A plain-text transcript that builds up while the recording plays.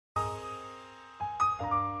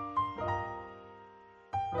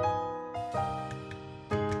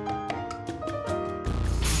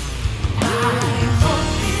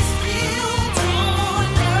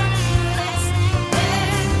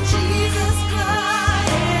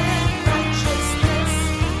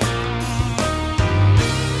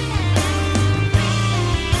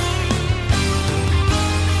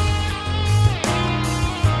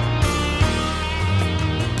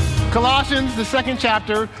Colossians, the second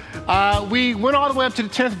chapter. We went all the way up to the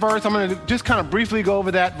 10th verse. I'm going to just kind of briefly go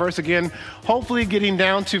over that verse again, hopefully getting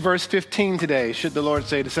down to verse 15 today, should the Lord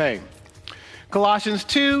say the same. Colossians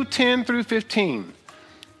 2, 10 through 15.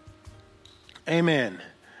 Amen.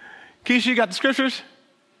 Keisha, you got the scriptures?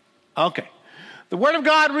 Okay. The word of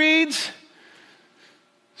God reads,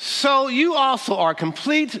 "So you also are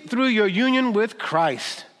complete through your union with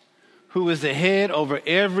Christ, who is the head over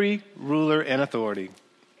every ruler and authority.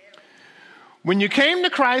 When you came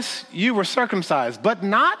to Christ, you were circumcised, but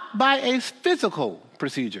not by a physical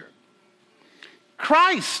procedure.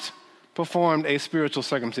 Christ performed a spiritual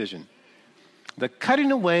circumcision, the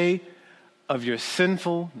cutting away of your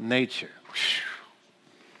sinful nature.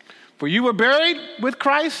 For you were buried with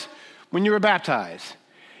Christ when you were baptized,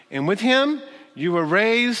 and with him you were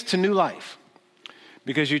raised to new life,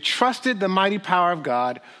 because you trusted the mighty power of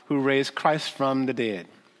God who raised Christ from the dead.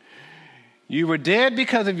 You were dead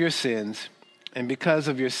because of your sins and because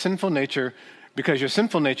your sinful nature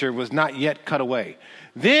was not yet cut away.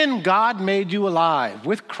 Then God made you alive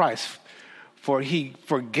with Christ, for he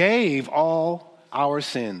forgave all our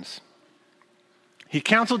sins. He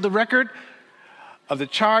canceled the record of the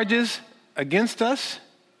charges against us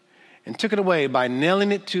and took it away by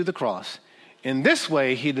nailing it to the cross. In this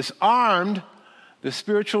way, he disarmed the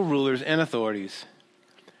spiritual rulers and authorities.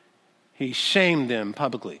 He shamed them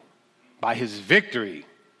publicly by his victory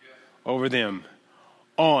over them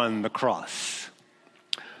on the cross."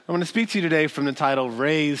 I want to speak to you today from the title,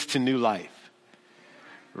 Raised to New Life.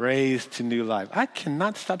 Raised to New Life. I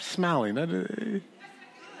cannot stop smiling. I'm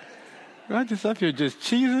just up here just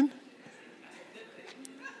cheesing.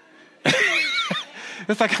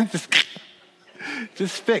 It's like I'm just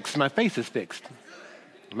fixed. My face is fixed.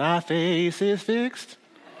 My face is fixed.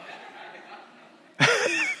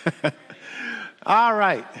 All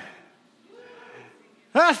right.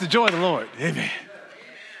 That's the joy of the Lord. Amen.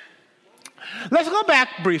 Let's go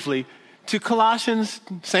back briefly to Colossians,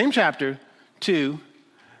 same chapter, 2,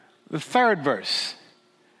 the 3rd verse.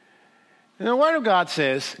 And the Word of God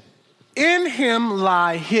says, "In him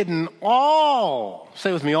lie hidden all,"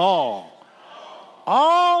 say with me, all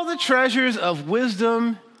the treasures of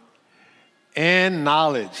wisdom and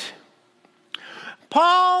knowledge.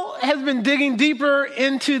 Paul has been digging deeper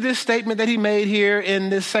into this statement that he made here in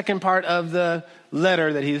this second part of the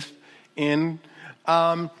letter that he's in.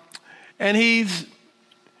 And he's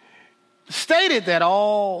stated that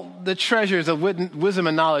all the treasures of wisdom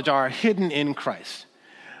and knowledge are hidden in Christ.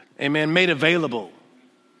 Amen. Made available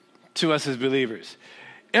to us as believers.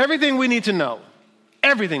 Everything we need to know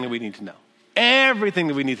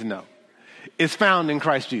is found in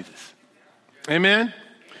Christ Jesus. Amen.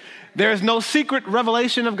 There is no secret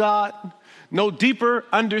revelation of God, no deeper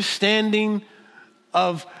understanding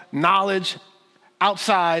of knowledge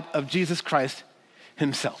outside of Jesus Christ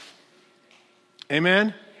himself.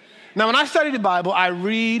 Amen. Now, when I study the Bible, I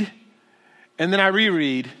read and then I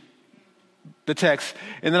reread the text,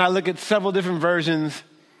 and then I look at several different versions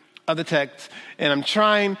of the text, and I'm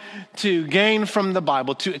trying to gain from the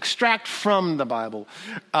Bible, to extract from the Bible,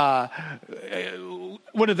 the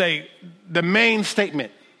main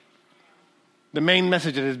statement, the main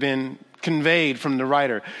message that has been conveyed from the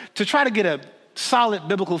writer, to try to get a solid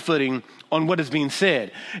biblical footing on what is being said.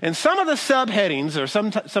 And some of the subheadings or some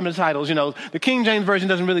of the titles, the King James Version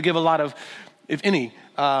doesn't really give a lot of, if any,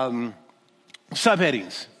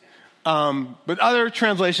 subheadings. But other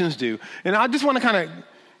translations do. And I just want to kind of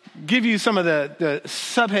give you some of the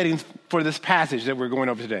subheadings for this passage that we're going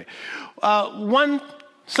over today. One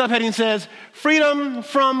subheading says, freedom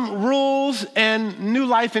from rules and new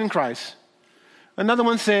life in Christ. Another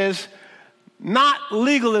one says, not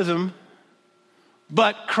legalism,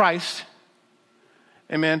 but Christ.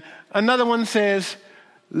 Amen. Another one says,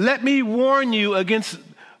 let me warn you against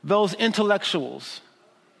those intellectuals.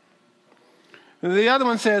 Another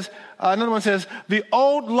one says, the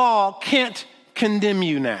old law can't condemn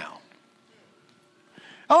you now.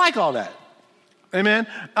 I like all that. Amen.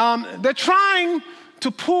 They're trying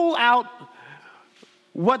to pull out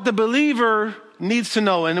what the believer needs to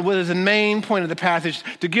know, and what is the main point of the passage,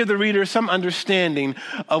 to give the reader some understanding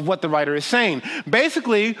of what the writer is saying.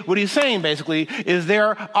 Basically, what he's saying is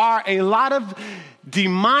there are a lot of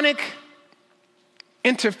demonic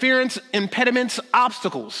interference, impediments,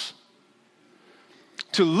 obstacles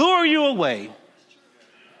to lure you away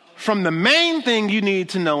from the main thing you need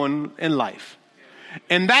to know in life.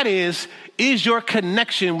 And that is your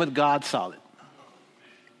connection with God solid?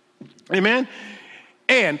 Amen?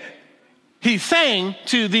 And he's saying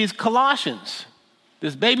to these Colossians,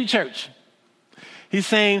 this baby church, he's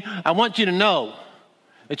saying, I want you to know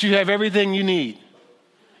that you have everything you need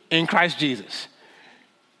in Christ Jesus.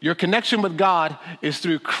 Your connection with God is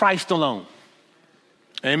through Christ alone.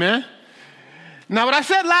 Amen? Now, what I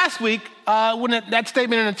said last week, that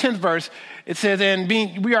statement in the 10th verse, it says,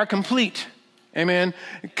 we are complete. Amen?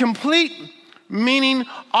 Complete meaning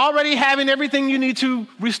already having everything you need to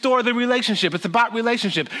restore the relationship. It's about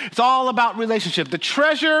relationship. It's all about relationship. The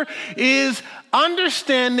treasure is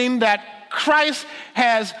understanding that Christ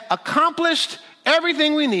has accomplished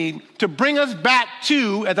everything we need to bring us back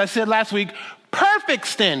to, as I said last week, perfect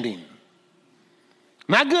standing.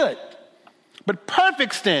 Not good, but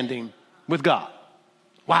perfect standing with God.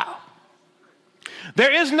 Wow.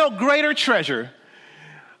 There is no greater treasure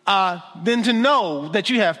than to know that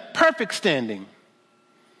you have perfect standing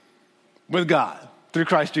with God through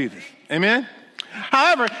Christ Jesus. Amen?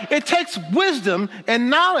 However, it takes wisdom and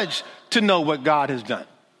knowledge to know what God has done.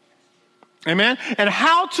 Amen? And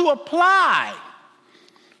how to apply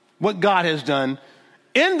what God has done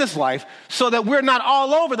in this life so that we're not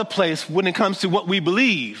all over the place when it comes to what we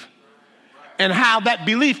believe and how that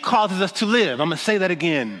belief causes us to live. I'm going to say that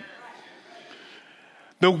again.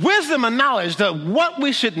 The wisdom and knowledge of what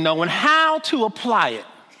we should know and how to apply it.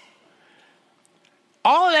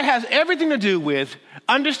 All of that has everything to do with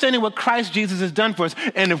understanding what Christ Jesus has done for us.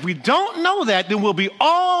 And if we don't know that, then we'll be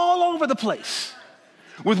all over the place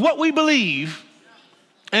with what we believe,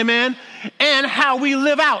 amen, and how we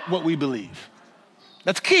live out what we believe.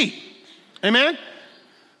 That's key, amen?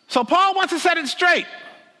 So Paul wants to set it straight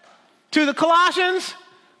to the Colossians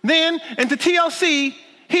then and to TLC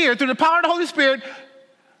here through the power of the Holy Spirit.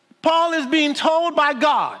 Paul is being told by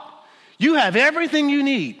God, you have everything you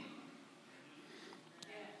need.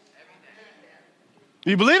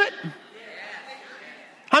 Do you believe it?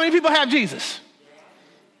 How many people have Jesus?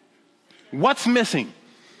 What's missing?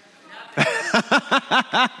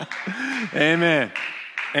 Amen.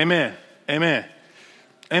 Amen. Amen.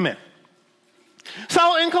 Amen.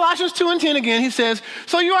 So in Colossians 2:10 again, he says,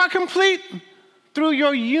 so you are complete through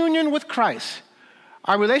your union with Christ.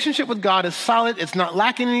 Our relationship with God is solid. It's not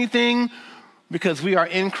lacking anything because we are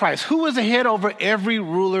in Christ, who is the head over every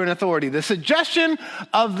ruler and authority. The suggestion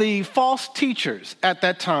of the false teachers at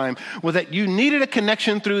that time was that you needed a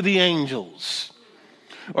connection through the angels,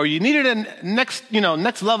 or you needed a next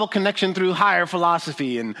level connection through higher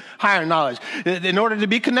philosophy and higher knowledge. In order to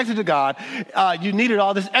be connected to God, you needed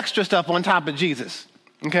all this extra stuff on top of Jesus.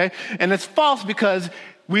 Okay? And it's false because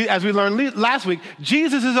as we learned last week,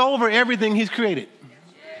 Jesus is over everything he's created.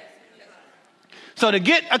 So to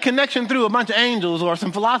get a connection through a bunch of angels or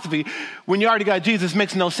some philosophy when you already got Jesus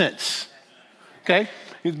makes no sense. Okay?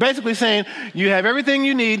 He's basically saying you have everything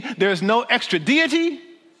you need. There's no extra deity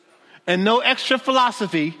and no extra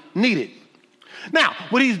philosophy needed. Now,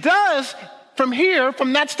 what he does from here,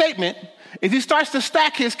 from that statement, is he starts to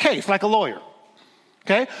stack his case like a lawyer.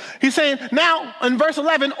 Okay? He's saying now in verse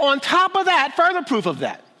 11, on top of that, further proof of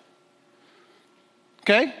that.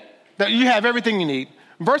 Okay? That you have everything you need.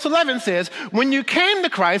 Verse 11 says, when you came to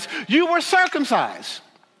Christ, you were circumcised.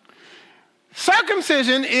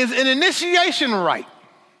 Circumcision is an initiation rite.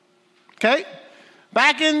 Okay?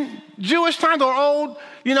 Back in Jewish times or old,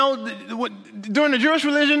 during the Jewish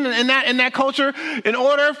religion and that culture, in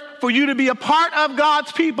order for you to be a part of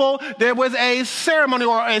God's people, there was a ceremony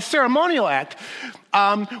or a ceremonial act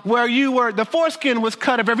where the foreskin was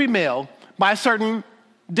cut of every male by a certain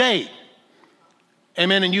day.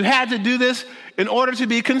 Amen. And you had to do this in order to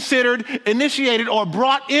be considered initiated or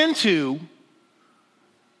brought into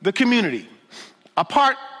the community, a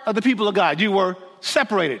part of the people of God. You were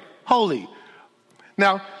separated, holy.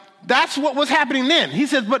 Now, that's what was happening then. He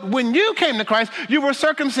says, but when you came to Christ, you were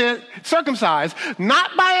circumcised,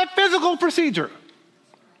 not by a physical procedure,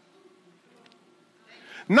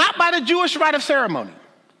 not by the Jewish rite of ceremony,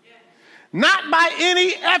 not by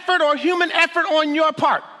any effort or human effort on your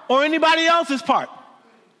part or anybody else's part.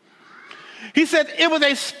 He said it was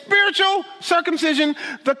a spiritual circumcision,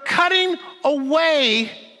 the cutting away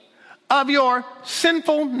of your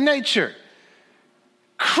sinful nature.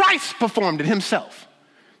 Christ performed it himself.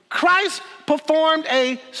 Christ performed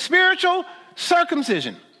a spiritual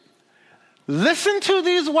circumcision. Listen to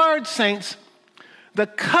these words, saints. The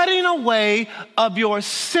cutting away of your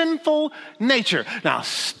sinful nature. Now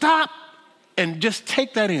stop and just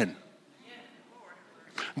take that in.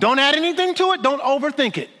 Don't add anything to it. Don't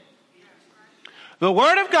overthink it. The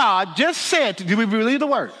Word of God just said, do we believe the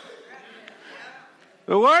Word?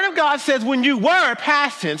 The Word of God says when you were,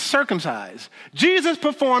 past tense, circumcised, Jesus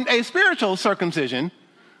performed a spiritual circumcision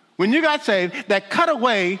when you got saved that cut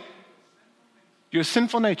away your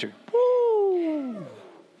sinful nature. Woo.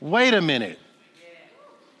 Wait a minute.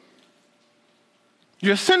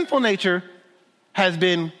 Your sinful nature has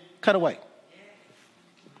been cut away.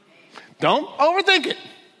 Don't overthink it.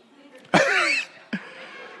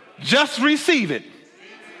 Just receive it.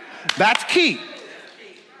 That's key.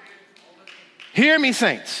 Hear me,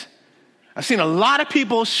 saints. I've seen a lot of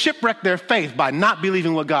people shipwreck their faith by not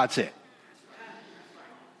believing what God said.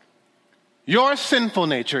 Your sinful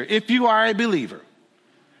nature, if you are a believer,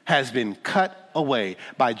 has been cut away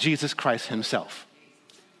by Jesus Christ himself.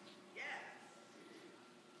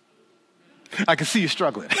 I can see you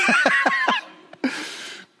struggling.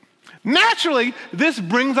 Naturally, this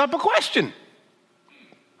brings up a question.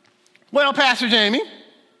 Well, Pastor Jamie,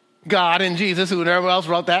 God and Jesus, whoever else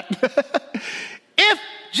wrote that, if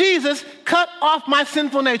Jesus cut off my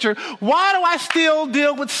sinful nature, why do I still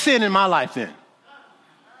deal with sin in my life then?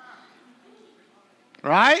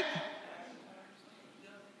 Right?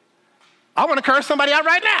 I want to curse somebody out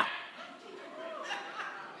right now.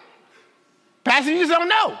 Pastor, you just don't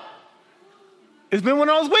know. It's been one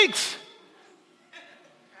of those weeks.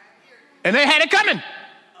 And they had it coming.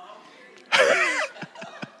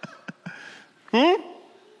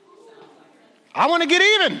 I want to get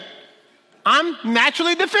even. I'm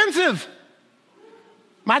naturally defensive.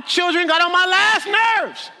 My children got on my last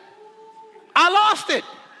nerves. I lost it.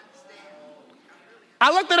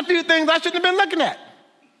 I looked at a few things I shouldn't have been looking at.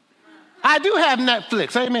 I do have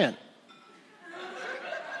Netflix, amen.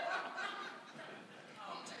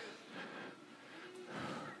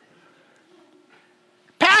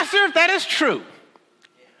 Pastor, if that is true,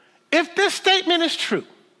 if this statement is true,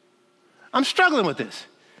 I'm struggling with this.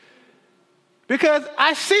 Because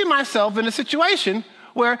I see myself in a situation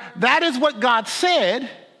where that is what God said,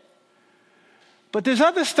 but there's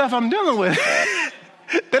other stuff I'm dealing with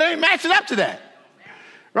that ain't matching up to that.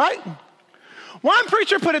 Right? One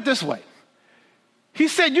preacher put it this way. He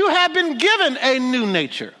said, you have been given a new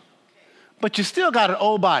nature, but you still got an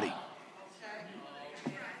old body.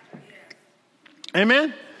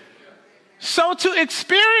 Amen? So to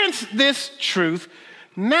experience this truth,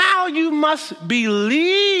 now you must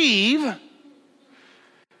believe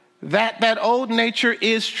that old nature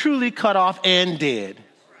is truly cut off and dead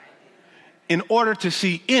in order to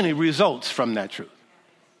see any results from that truth.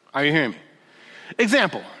 Are you hearing me?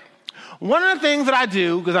 Example, one of the things that I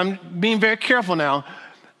do, because I'm being very careful now,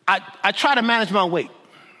 I try to manage my weight,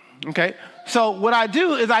 okay? So what I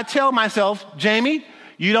do is I tell myself, Jamie,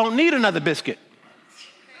 you don't need another biscuit.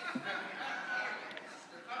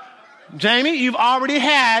 Jamie, you've already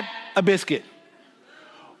had a biscuit.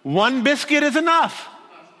 One biscuit is enough.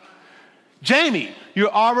 Jamie,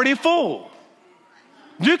 you're already full.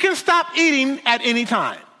 You can stop eating at any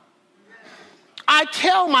time. I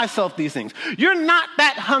tell myself these things. You're not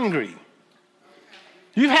that hungry.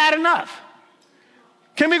 You've had enough.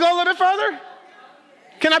 Can we go a little bit further?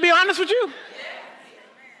 Can I be honest with you?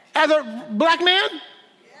 As a black man?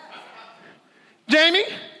 Jamie,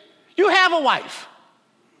 you have a wife.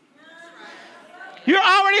 You're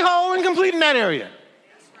already whole and complete in that area.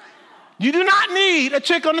 You do not need a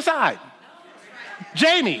chick on the side.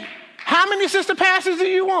 Jamie, how many sister pastors do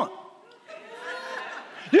you want?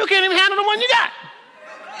 You can't even handle the one you got.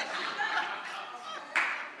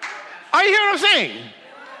 Are you hearing what I'm saying?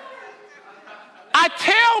 I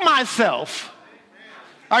tell myself,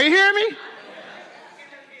 are you hearing me?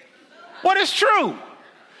 What is true?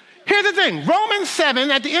 Here's the thing. Romans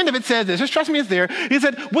 7, at the end of it says this. Just trust me, it's there. He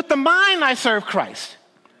said, with the mind I serve Christ,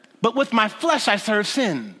 but with my flesh I serve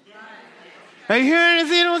sin. Are you hearing and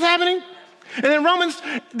seeing what's happening? And then Romans,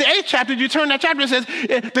 the 8th chapter, you turn that chapter, it says,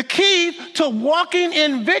 the key to walking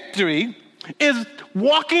in victory is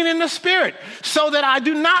walking in the Spirit, so that I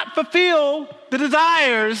do not fulfill the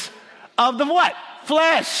desires of the what?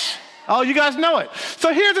 Flesh. Oh, you guys know it.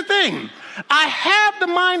 So here's the thing. I have the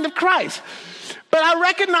mind of Christ, but I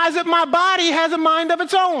recognize that my body has a mind of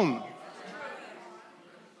its own.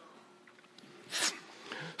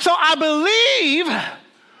 So I believe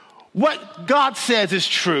what God says is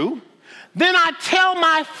true. Then I tell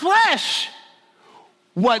my flesh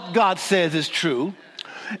what God says is true.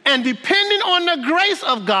 And depending on the grace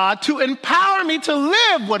of God to empower me to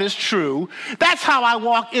live what is true, that's how I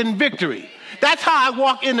walk in victory. That's how I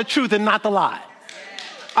walk in the truth and not the lie.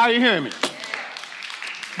 Are you hearing me?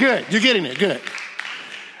 Good. You're getting it. Good.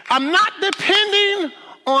 I'm not depending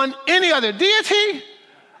on any other deity.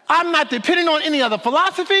 I'm not depending on any other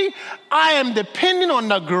philosophy. I am depending on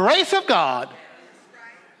the grace of God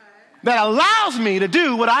that allows me to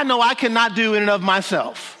do what I know I cannot do in and of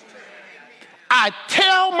myself. I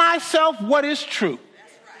tell myself what is true.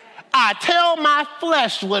 I tell my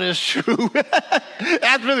flesh what is true.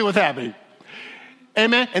 That's really what's happening.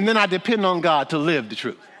 Amen? And then I depend on God to live the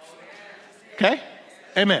truth. Okay?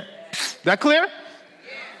 Amen. That clear?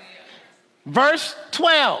 Verse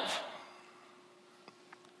 12.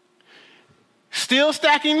 Still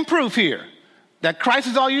stacking proof here that Christ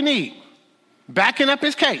is all you need. Backing up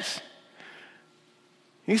his case.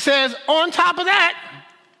 He says, on top of that,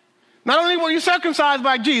 not only were you circumcised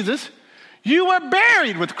by Jesus, you were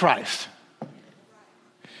buried with Christ.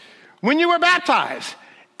 When you were baptized,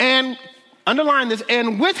 and underline this,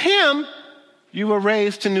 and with him, you were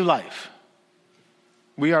raised to new life.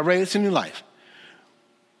 We are raised to new life.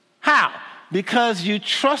 How? Because you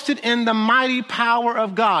trusted in the mighty power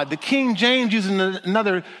of God. The King James uses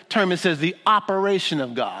another term. It says the operation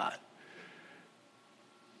of God.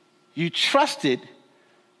 You trusted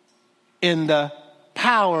in the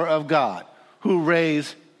power of God who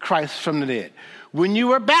raised Christ from the dead. When you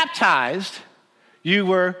were baptized, you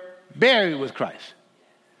were buried with Christ.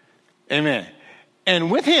 Amen.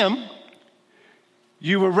 And with him,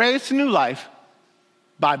 you were raised to new life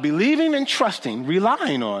by believing and trusting,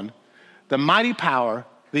 relying on the mighty power,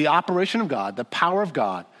 the operation of God, the power of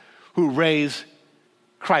God who raised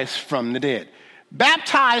Christ from the dead.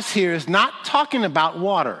 Baptized here is not talking about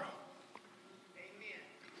water.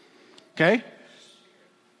 Okay?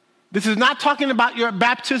 This is not talking about your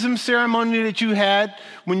baptism ceremony that you had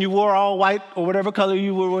when you wore all white or whatever color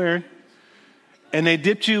you were wearing, and they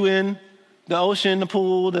dipped you in the ocean, the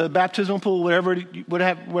pool, the baptismal pool,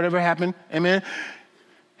 whatever happened. Amen?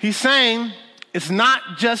 He's saying it's not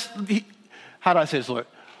just, how do I say this, Lord?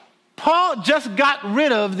 Paul just got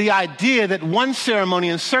rid of the idea that one ceremony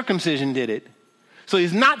and circumcision did it. So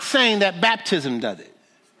he's not saying that baptism does it.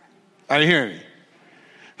 Are you hearing me?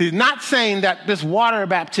 He's not saying that this water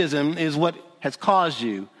baptism is what has caused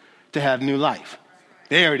you to have new life.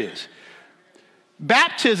 There it is.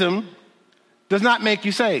 Baptism does not make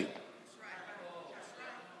you saved.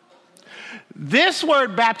 This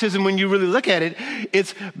word baptism, when you really look at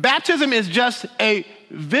it, baptism is just a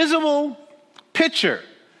visible picture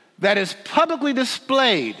that is publicly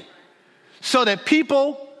displayed so that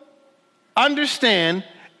people understand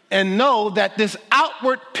and know that this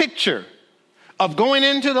outward picture of going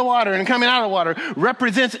into the water and coming out of the water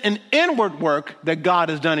represents an inward work that God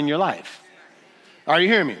has done in your life. Are you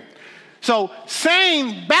hearing me? So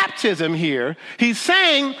saying baptism here, he's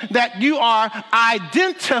saying that you are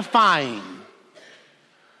identifying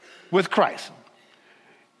with Christ.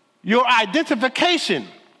 Your identification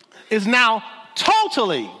is now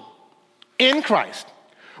totally in Christ.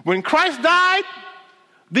 When Christ died,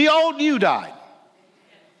 the old you died.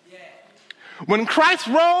 When Christ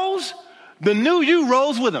rose, the new you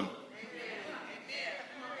rose with him.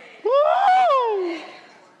 Woo!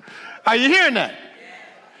 Are you hearing that?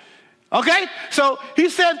 Okay? So he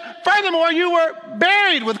said, furthermore, you were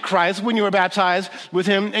buried with Christ when you were baptized with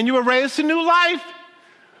him, and you were raised to new life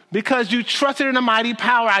because you trusted in a mighty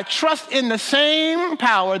power. I trust in the same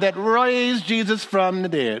power that raised Jesus from the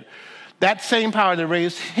dead. That same power that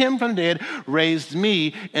raised him from the dead raised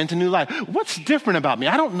me into new life. What's different about me?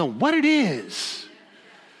 I don't know what it is,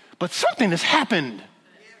 but something has happened.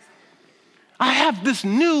 I have this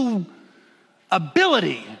new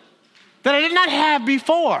ability that I did not have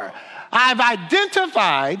before. I've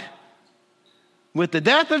identified with the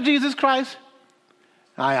death of Jesus Christ.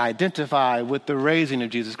 I identify with the raising of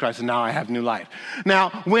Jesus Christ, and now I have new life. Now,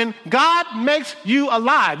 when God makes you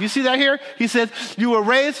alive, you see that here? He says, you were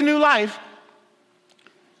raised to new life.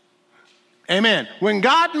 Amen. When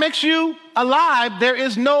God makes you alive, there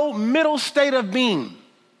is no middle state of being.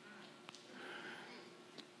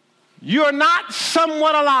 You are not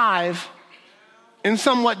somewhat alive and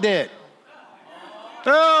somewhat dead.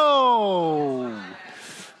 Oh.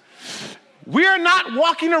 We are not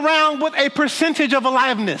walking around with a percentage of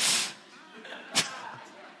aliveness.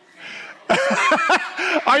 Is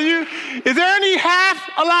there any half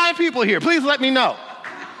alive people here? Please let me know.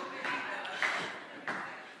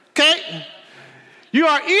 Okay? You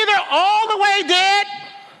are either all the way dead.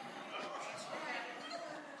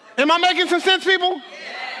 Am I making some sense, people?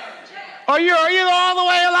 Or you are either all the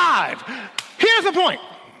way alive. Here's the point.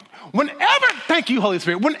 Thank you, Holy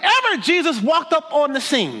Spirit. Whenever Jesus walked up on the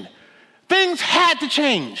scene, things had to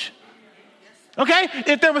change. Okay?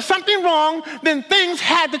 If there was something wrong, then things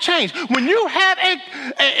had to change. When you have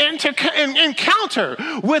an encounter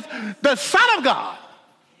with the Son of God,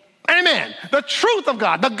 amen, the truth of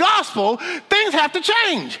God, the gospel, things have to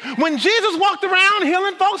change. When Jesus walked around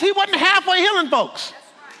healing folks, he wasn't halfway healing folks.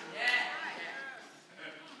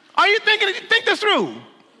 Are you think this through?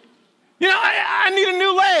 You know, I need a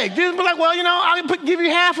new leg. Jesus be like, well, you know, I'll give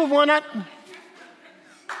you half of one.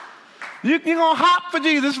 You're going to hop for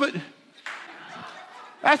Jesus, but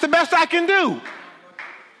that's the best I can do.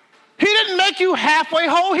 He didn't make you halfway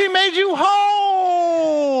whole. He made you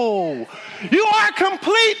whole. You are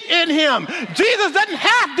complete in him. Jesus doesn't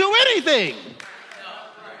have to do anything.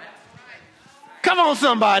 Come on,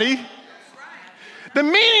 somebody. The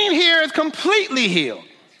meaning here is completely healed.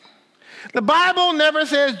 The Bible never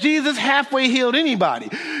says Jesus halfway healed anybody.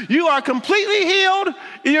 You are completely healed,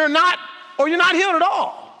 you're not healed at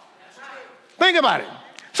all. Think about it.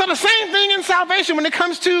 So the same thing in salvation when it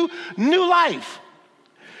comes to new life.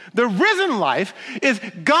 The risen life is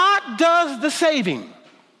God does the saving.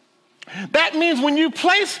 That means when you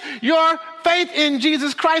place your faith in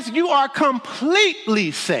Jesus Christ, you are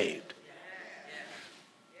completely saved.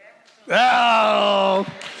 Oh,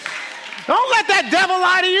 don't let that devil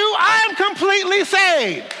lie to you. I am completely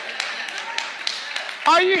saved.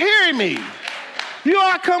 Are you hearing me? You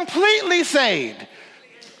are completely saved.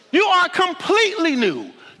 You are completely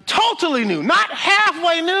new, totally new, not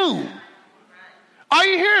halfway new. Are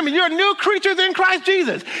you hearing me? You're new creatures in Christ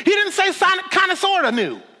Jesus. He didn't say kind of, sort of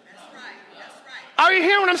new. Are you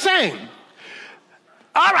hearing what I'm saying?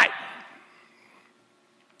 All right.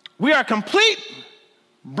 We are complete,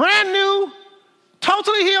 brand new,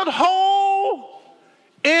 totally healed, whole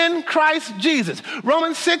in Christ Jesus.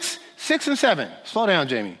 Romans 6 and 7. Slow down,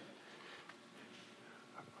 Jamie.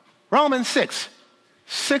 Romans 6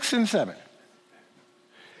 and 7.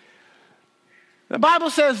 The Bible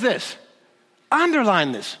says this.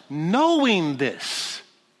 Underline this. Knowing this.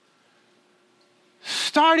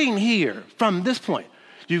 Starting here from this point.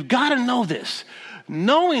 You've got to know this.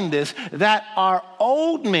 Knowing this, that our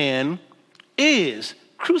old man is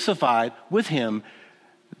crucified with him,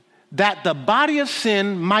 that the body of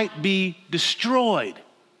sin might be destroyed.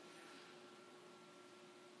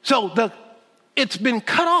 So it's been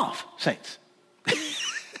cut off, saints.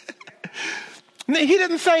 He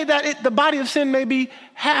didn't say that the body of sin may be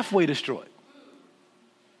halfway destroyed.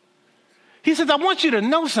 He says, I want you to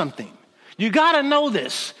know something. You got to know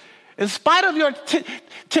this. In spite of your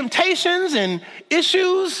temptations and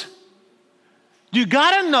issues, you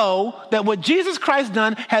got to know that what Jesus Christ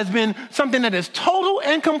done has been something that is total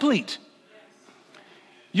and complete.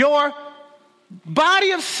 Your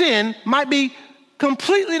body of sin might be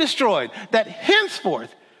completely destroyed, that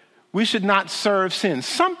henceforth we should not serve sin.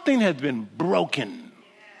 Something has been broken.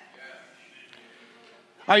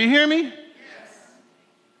 Are you hearing me?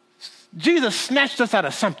 Jesus snatched us out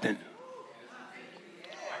of something.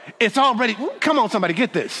 It's already, come on, somebody,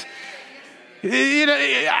 get this. You know,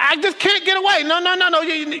 I just can't get away. No.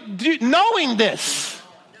 Knowing this.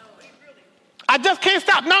 I just can't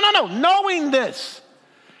stop. No. Knowing this.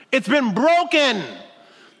 It's been broken.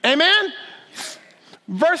 Amen?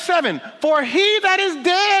 Verse 7. For he that is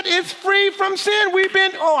dead is free from sin.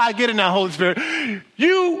 I get it now, Holy Spirit.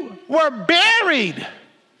 You were buried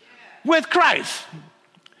with Christ.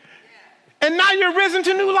 And now you're risen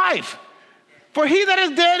to new life. For he that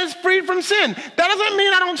is dead is freed from sin. That doesn't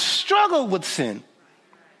mean I don't struggle with sin.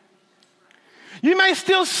 You may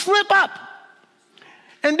still slip up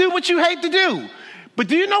and do what you hate to do. But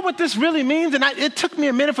do you know what this really means? And it took me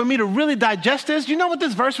a minute for me to really digest this. Do you know what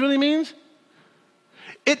this verse really means?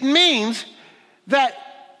 It means that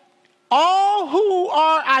all who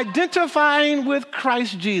are identifying with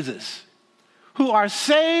Christ Jesus, who are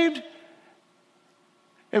saved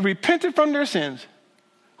and repented from their sins,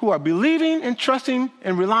 who are believing and trusting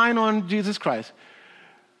and relying on Jesus Christ,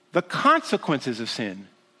 the consequences of sin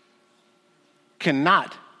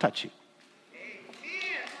cannot touch you.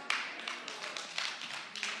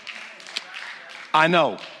 I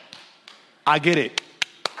know. I get it.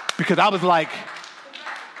 Because I was like,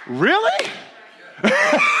 really?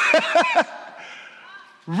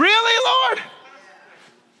 Really, Lord?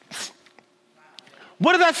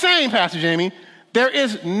 What is that saying, Pastor Jamie? There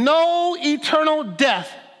is no eternal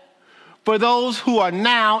death for those who are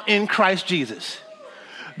now in Christ Jesus.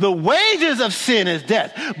 The wages of sin is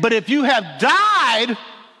death. But if you have died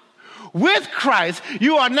with Christ,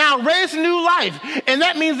 you are now raised to new life. And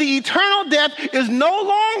that means the eternal death is no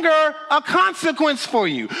longer a consequence for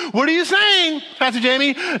you. What are you saying, Pastor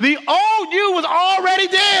Jamie? The old you was already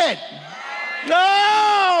dead.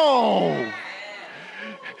 No.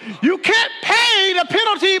 You can't pay the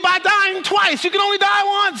penalty by dying twice. You can only die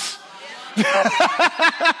once.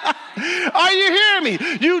 Are you hearing me?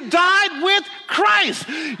 You died with Christ.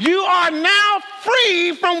 You are now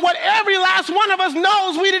free from what every last one of us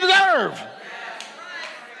knows we deserve.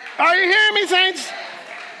 Are you hearing me, saints?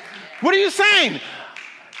 What are you saying?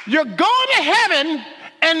 You're going to heaven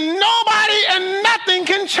and nobody and nothing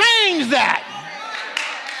can change that.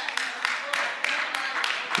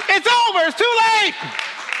 It's over. It's too late.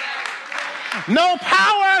 No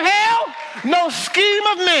power of hell, no scheme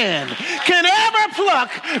of man can ever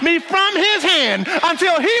pluck me from his hand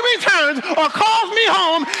until he returns or calls me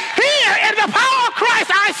home. Here in the power of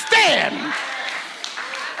Christ I stand.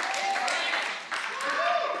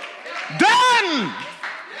 Done.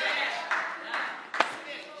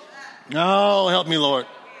 Oh, help me, Lord.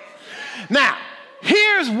 Now,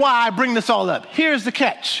 here's why I bring this all up. Here's the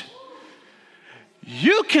catch.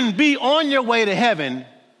 You can be on your way to heaven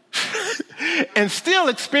and still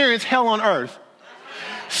experience hell on earth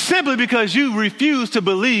simply because you refuse to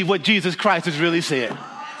believe what Jesus Christ has really said.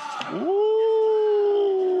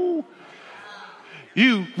 Ooh.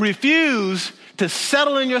 You refuse to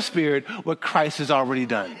settle in your spirit what Christ has already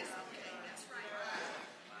done.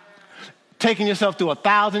 Taking yourself through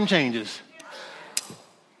 1,000 changes.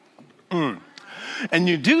 And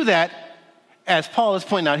you do that, as Paul is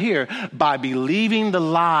pointing out here, by believing the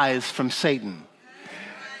lies from Satan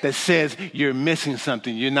that says you're missing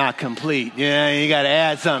something, you're not complete. Yeah, you got to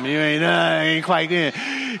add something. You ain't quite there.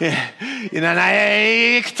 You know,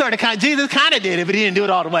 Jesus kind of did it, but he didn't do it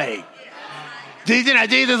all the way.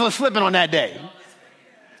 Jesus was slipping on that day.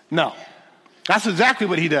 No, that's exactly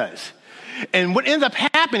what he does. And what ends up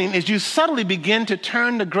happening is you subtly begin to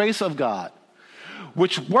turn the grace of God,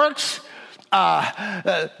 which works,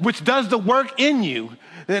 which does the work in you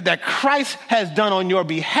that Christ has done on your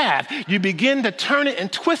behalf. You begin to turn it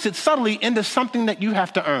and twist it subtly into something that you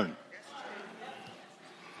have to earn.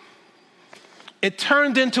 It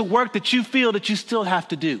turns into work that you feel that you still have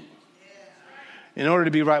to do in order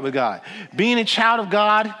to be right with God. Being a child of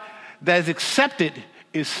God that is accepted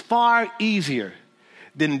is far easier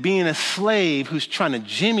than being a slave who's trying to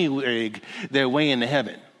jimmy rig their way into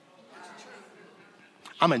heaven.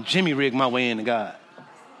 I'm going to jimmy rig my way into God.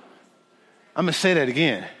 I'm going to say that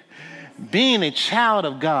again. Being a child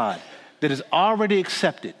of God that is already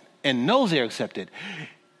accepted and knows they're accepted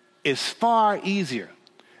is far easier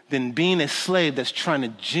than being a slave that's trying to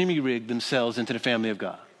jimmy rig themselves into the family of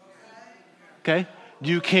God. Okay?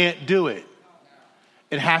 You can't do it.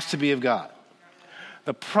 It has to be of God.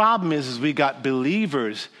 The problem is we got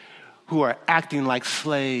believers who are acting like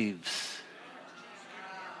slaves.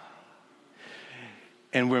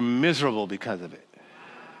 And we're miserable because of it.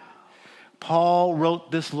 Paul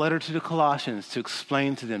wrote this letter to the Colossians to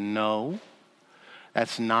explain to them, no,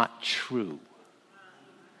 that's not true.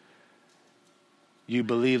 You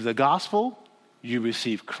believe the gospel, you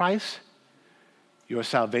receive Christ, your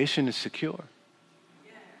salvation is secure.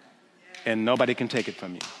 And nobody can take it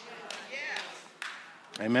from you.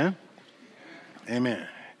 Amen? Amen.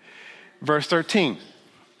 Verse 13.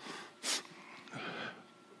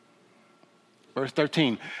 Verse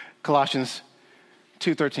 13, Colossians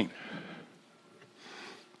 2:13.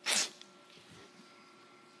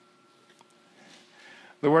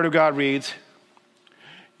 The word of God reads,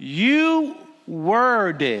 you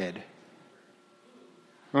were dead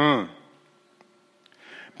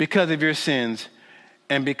because of your sins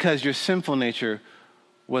and because your sinful nature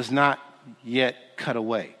was not yet cut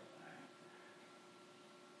away.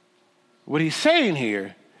 What he's saying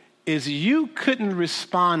here is you couldn't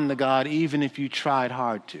respond to God even if you tried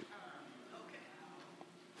hard to.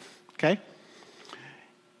 Okay?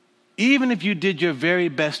 Even if you did your very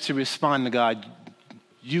best to respond to God,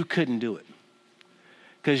 you couldn't do it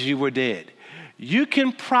because you were dead. You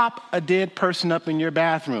can prop a dead person up in your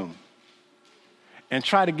bathroom and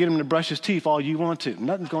try to get him to brush his teeth all you want to.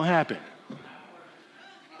 Nothing's going to happen.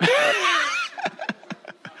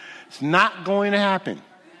 It's not going to happen.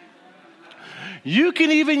 You can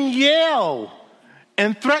even yell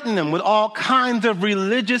and threaten them with all kinds of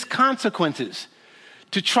religious consequences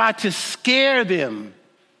to try to scare them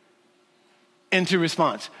into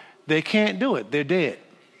response. They can't do it. They're dead.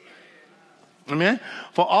 Amen?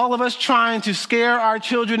 For all of us trying to scare our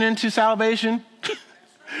children into salvation,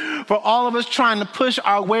 for all of us trying to push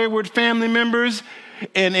our wayward family members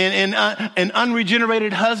and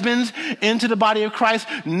unregenerated husbands into the body of Christ,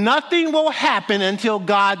 nothing will happen until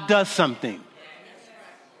God does something.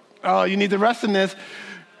 Oh, you need the rest in this.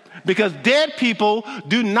 Because dead people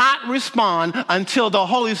do not respond until the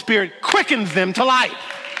Holy Spirit quickens them to life.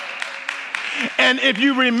 And if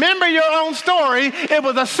you remember your own story, it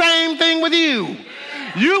was the same thing with you.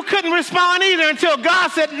 You couldn't respond either until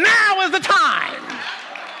God said, now is the time.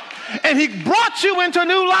 And he brought you into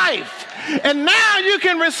new life. And now you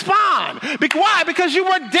can respond. Why? Because you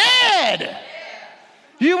were dead.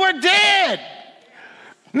 You were dead.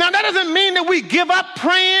 Now, that doesn't mean that we give up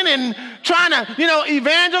praying and trying to,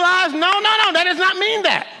 evangelize. No, that does not mean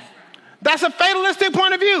that. That's a fatalistic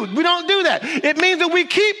point of view. We don't do that. It means that we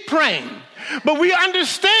keep praying. But we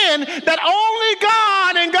understand that only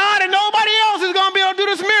God and nobody else is going to be able to do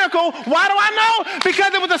this miracle. Why do I know?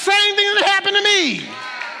 Because it was the same thing that happened to me.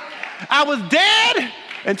 I was dead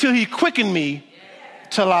until he quickened me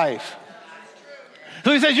to life.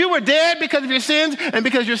 So he says, you were dead because of your sins and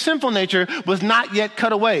because your sinful nature was not yet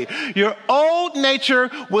cut away. Your old nature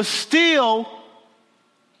was still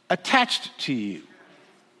attached to you.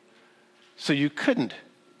 So you couldn't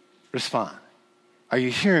respond. Are you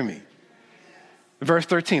hearing me? Verse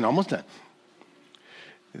 13, almost done.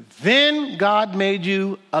 Then God made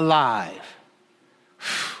you alive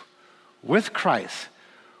with Christ,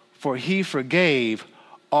 for he forgave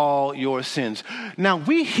all your sins. Now,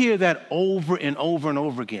 we hear that over and over and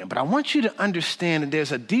over again, but I want you to understand that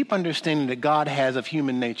there's a deep understanding that God has of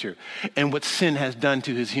human nature and what sin has done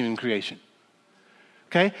to his human creation.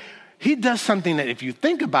 Okay? He does something that, if you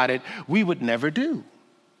think about it, we would never do.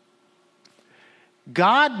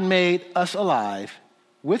 God made us alive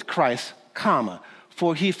with Christ, comma,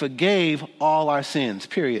 for he forgave all our sins,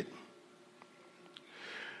 period.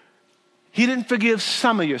 He didn't forgive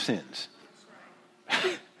some of your sins.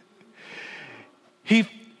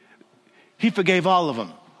 He forgave all of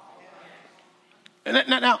them.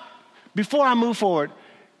 Now, before I move forward,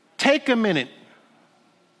 take a minute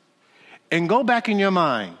and go back in your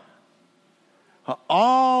mind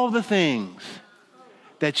all the things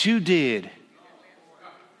that you did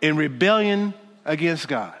in rebellion against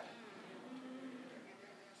God.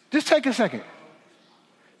 Just take a second.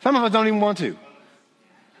 Some of us don't even want to.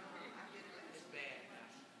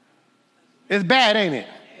 It's bad, ain't it?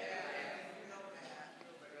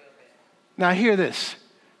 Now hear this.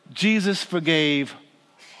 Jesus forgave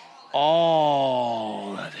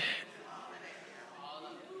all of it.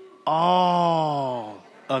 All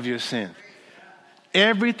of your sins.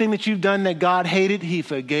 Everything that you've done that God hated, he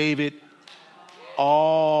forgave it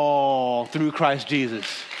all through Christ Jesus.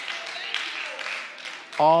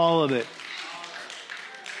 All of it.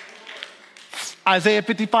 Isaiah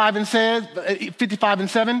 55 and 7,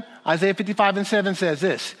 Isaiah 55 and 7 says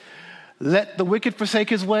this: let the wicked forsake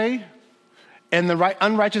his way, and the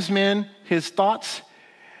unrighteous man his thoughts,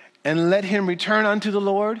 and let him return unto the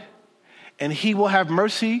Lord, and he will have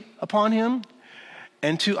mercy upon him,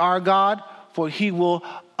 and to our God, for he will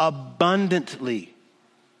abundantly,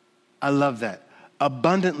 I love that,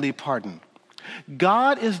 abundantly pardon.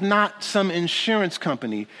 God is not some insurance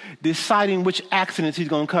company deciding which accidents he's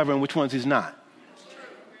going to cover and which ones he's not.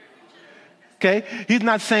 Okay? He's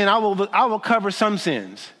not saying, I will cover some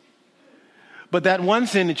sins. But that one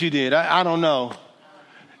sin that you did, I don't know.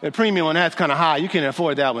 The premium on that's kind of high. You can't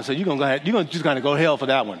afford that one. So you're just going to go to hell for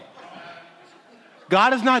that one.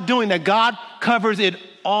 God is not doing that. God covers it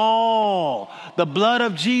all. The blood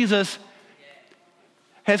of Jesus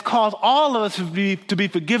has caused all of us to be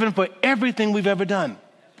forgiven for everything we've ever done.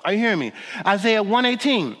 Are you hearing me? Isaiah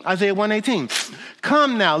 1:18.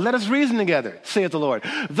 Come now, let us reason together, saith the Lord.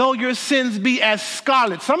 Though your sins be as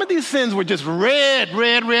scarlet. Some of these sins were just red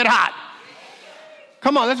hot.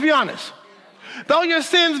 Come on, let's be honest. Though your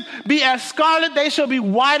sins be as scarlet, they shall be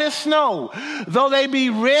white as snow. Though they be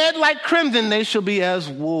red like crimson, they shall be as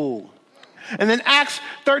wool. And then Acts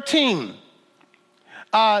 13,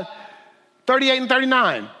 38 and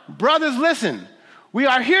 39. Brothers, listen. We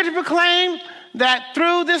are here to proclaim that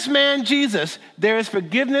through this man, Jesus, there is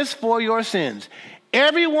forgiveness for your sins.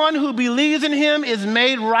 Everyone who believes in him is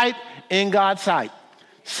made right in God's sight.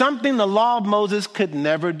 Something the law of Moses could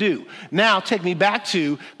never do. Now take me back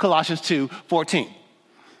to Colossians 2:14. I'm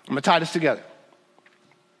going to tie this together.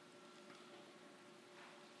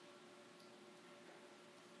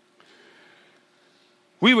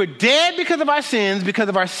 We were dead because of our sins, because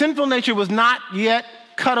of our sinful nature was not yet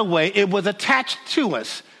cut away. It was attached to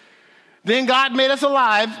us. Then God made us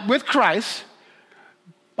alive with Christ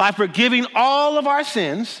by forgiving all of our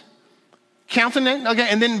sins. Okay,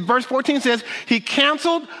 and then verse 14 says, he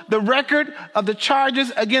canceled the record of the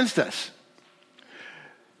charges against us.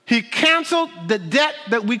 He canceled the debt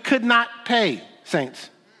that we could not pay, saints.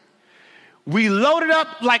 We loaded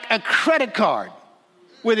up like a credit card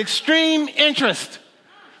with extreme interest.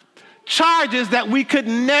 Charges that we could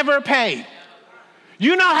never pay.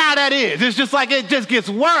 You know how that is. It's just like it just gets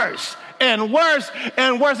worse and worse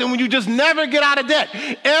and worse. And when you just never get out of debt.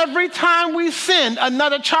 Every time we sinned,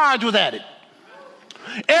 another charge was added.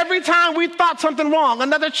 Every time we thought something wrong,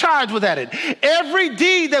 another charge was added. Every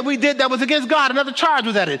deed that we did that was against God, another charge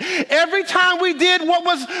was added. Every time we did what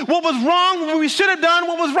was wrong, when we should have done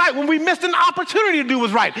what was right, when we missed an opportunity to do what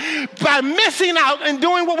was right, by missing out and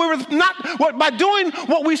doing by doing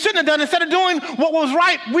what we shouldn't have done instead of doing what was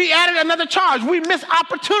right, we added another charge. We missed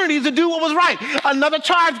opportunities to do what was right. Another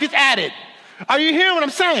charge gets added. Are you hearing what I'm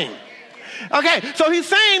saying? Okay, so he's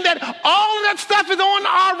saying that all of that stuff is on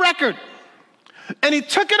our record. And he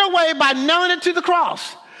took it away by nailing it to the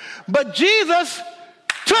cross. But Jesus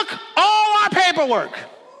took all our paperwork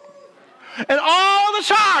and all the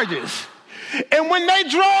charges. And when they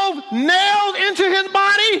drove nails into his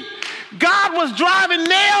body, God was driving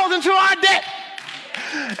nails into our debt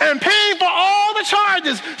and paying for all the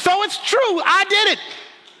charges. So it's true, I did it.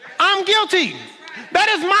 I'm guilty. That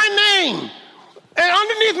is my name. And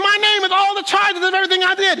underneath my name is all the charges of everything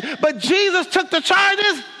I did. But Jesus took the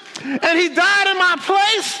charges and he died in my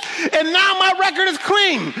place, and now my record is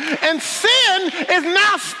clean. And sin is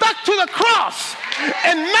now stuck to the cross,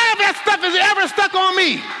 and none of that stuff is ever stuck on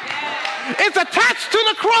me. It's attached to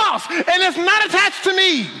the cross, and it's not attached to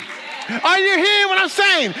me. Are you hearing what I'm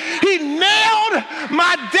saying? He nailed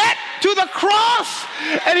my debt to the cross,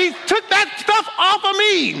 and he took that stuff off of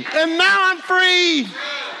me, and now I'm free.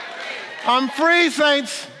 I'm free,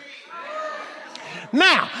 saints.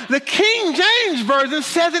 Now, the King James Version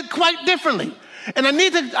says it quite differently. And I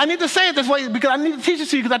need to say it this way because I need to teach it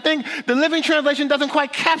to you because I think the Living Translation doesn't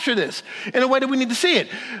quite capture this in a way that we need to see it.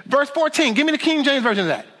 Verse 14, give me the King James Version of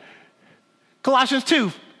that. Colossians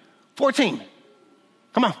 2:14.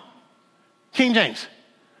 Come on. King James.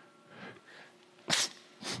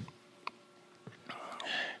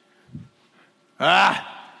 I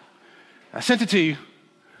sent it to you.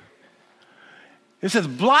 It says,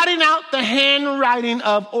 blotting out the handwriting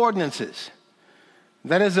of ordinances.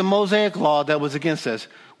 That is the Mosaic law that was against us,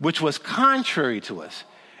 which was contrary to us,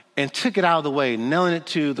 and took it out of the way, nailing it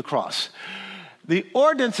to the cross. The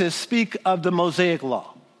ordinances speak of the Mosaic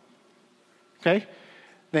law. Okay?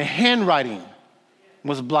 The handwriting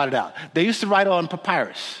was blotted out. They used to write on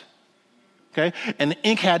papyrus. Okay? And the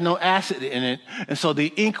ink had no acid in it, and so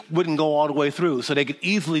the ink wouldn't go all the way through, so they could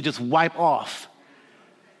easily just wipe off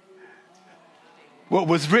what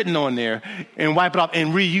was written on there and wipe it off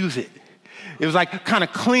and reuse it. It was like kind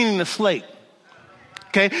of cleaning the slate.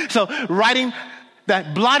 Okay, so blotting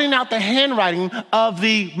out the handwriting of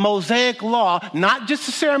the Mosaic law, not just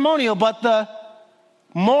the ceremonial, but the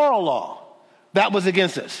moral law that was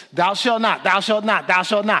against us. Thou shalt not, thou shalt not, thou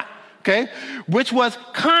shalt not. Okay, which was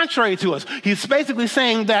contrary to us. He's basically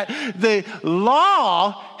saying that the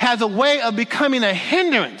law has a way of becoming a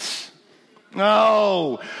hindrance.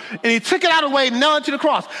 Oh, and he took it out of the way, nailed it to the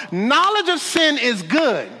cross. Knowledge of sin is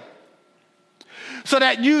good so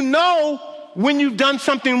that you know when you've done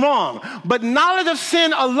something wrong. But knowledge of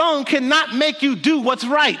sin alone cannot make you do what's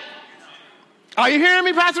right. Are you hearing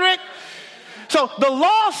me, Pastor Rick? So the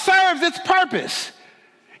law serves its purpose.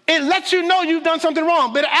 It lets you know you've done something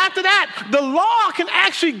wrong. But after that, the law can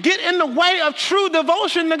actually get in the way of true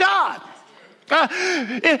devotion to God.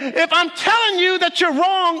 If I'm telling you that you're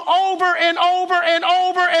wrong over and over and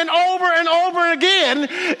over and over and over again,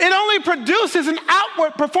 it only produces an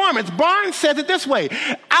outward performance. Barnes says it this way: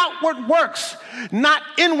 outward works, not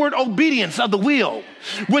inward obedience of the will,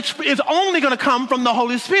 which is only going to come from the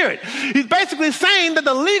Holy Spirit. He's basically saying that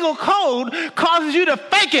the legal code causes you to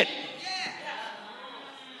fake it.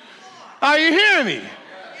 Are you hearing me?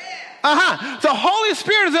 The Holy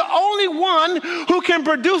Spirit is the only one who can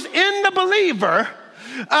produce in the believer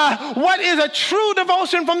what is a true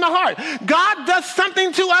devotion from the heart. God does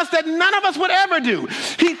something to us that none of us would ever do.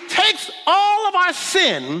 He takes all of our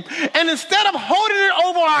sin, and instead of holding it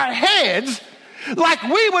over our heads like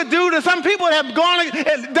we would do to some people that have gone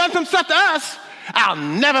and done some stuff to us, I'll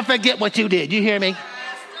never forget what you did. You hear me?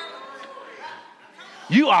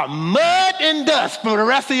 You are mud and dust for the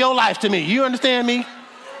rest of your life to me. You understand me?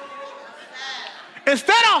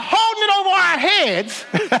 Instead of holding it over our heads,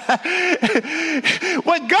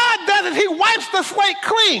 what God does is he wipes the slate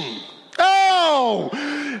clean.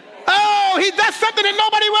 He does something that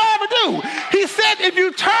nobody will ever do. He said, if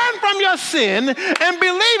you turn from your sin and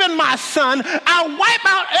believe in my son, I'll wipe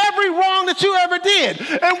out every wrong that you ever did.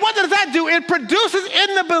 And what does that do? It produces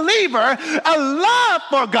in the believer a love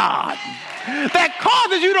for God that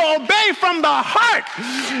causes you to obey from the heart,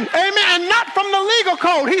 amen, and not from the legal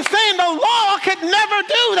code. He's saying the law could never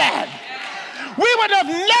do that. We would have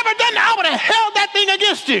never done that. I would have held that thing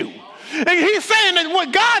against you. And he's saying that what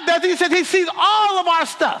God does, he says he sees all of our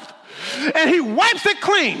stuff, and he wipes it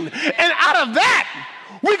clean. And out of that,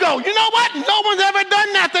 we go, you know what? No one's ever done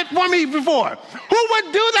that for me before. Who would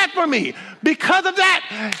do that for me? Because of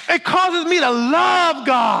that, it causes me to love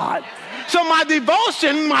God. So my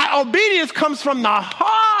devotion, my obedience comes from the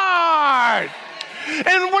heart.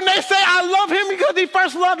 And when they say I love him because he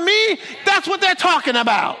first loved me, that's what they're talking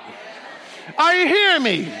about. Are you hearing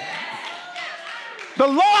me? The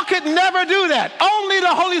law could never do that. Only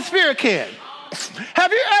the Holy Spirit can.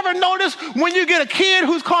 Have you ever noticed when you get a kid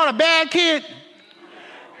who's called a bad kid?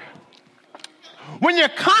 When you're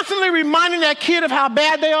constantly reminding that kid of how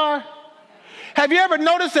bad they are? Have you ever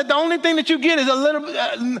noticed that the only thing that you get is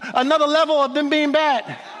another level of them being bad?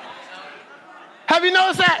 Have you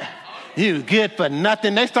noticed that? You good for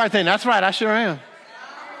nothing. They start saying, that's right, I sure am.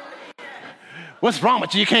 What's wrong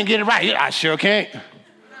with you? You can't get it right. I sure can't.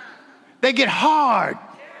 They get hard.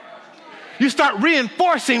 You start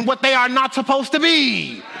reinforcing what they are not supposed to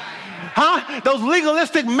be. Those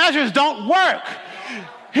legalistic measures don't work.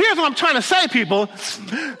 Here's what I'm trying to say, people.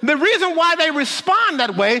 The reason why they respond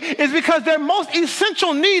that way is because their most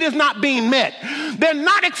essential need is not being met. They're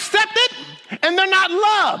not accepted and they're not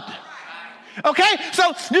loved. Okay?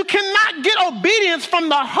 So you cannot get obedience from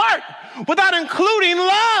the heart without including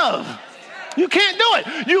love. You can't do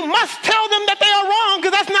it. You must tell them that they are wrong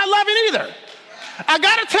because that's not loving either. I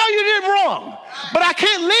got to tell you they're wrong, but I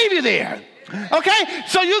can't leave you there. Okay?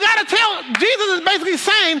 So you got to tell, Jesus is basically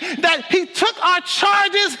saying that he took our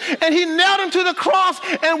charges and he nailed them to the cross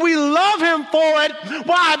and we love him for it.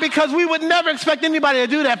 Why? Because we would never expect anybody to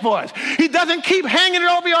do that for us. He doesn't keep hanging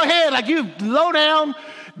it over your head like you low down,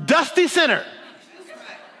 dusty sinner.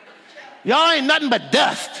 Y'all ain't nothing but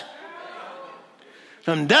dust.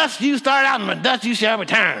 From dust you start out and from dust you shall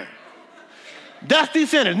return. Dusty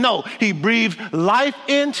sinners. No, he breathed life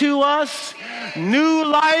into us, new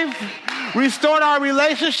life, restored our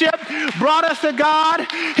relationship, brought us to God.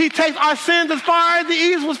 He takes our sins as far as the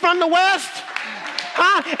east was from the west.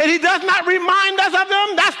 And he does not remind us of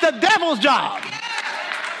them. That's the devil's job.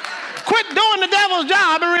 Quit doing the devil's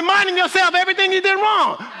job and reminding yourself everything you did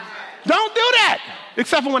wrong. Don't do that,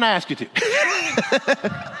 except for when I ask you to.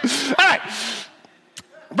 All right.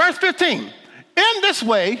 Verse 15. In this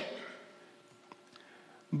way,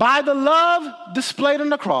 by the love displayed on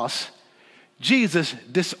the cross, Jesus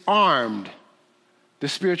disarmed the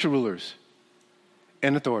spiritual rulers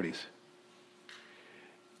and authorities.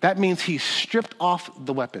 That means he stripped off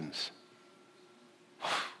the weapons.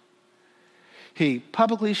 He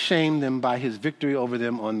publicly shamed them by his victory over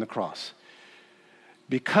them on the cross.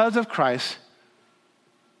 Because of Christ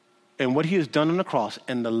and what he has done on the cross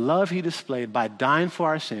and the love he displayed by dying for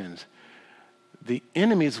our sins, the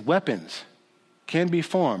enemy's weapons can be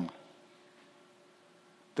formed.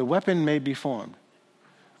 The weapon may be formed,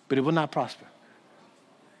 but it will not prosper.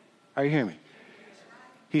 Are you hearing me?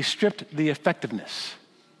 He stripped the effectiveness.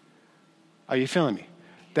 Are you feeling me?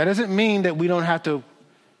 That doesn't mean that we don't have to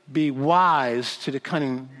be wise to the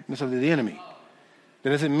cunningness of the enemy. That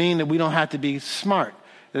doesn't mean that we don't have to be smart.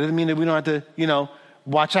 That doesn't mean that we don't have to,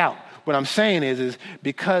 watch out. What I'm saying is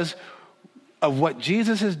because of what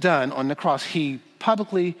Jesus has done on the cross, he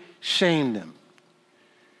publicly shamed them.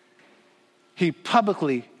 He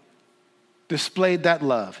publicly displayed that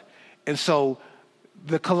love. And so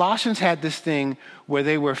the Colossians had this thing where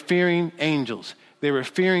they were fearing angels. They were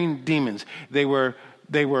fearing demons. They were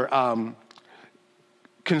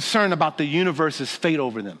concerned about the universe's fate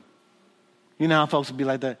over them. You know how folks would be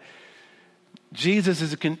like that? Jesus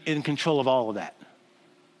is in control of all of that.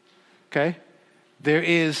 Okay? There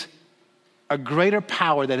is a greater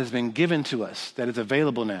power that has been given to us that is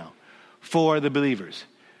available now for the believers.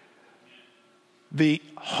 The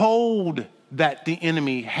hold that the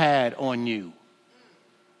enemy had on you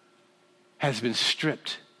has been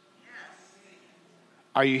stripped.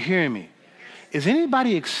 Are you hearing me? Is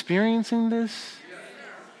anybody experiencing this?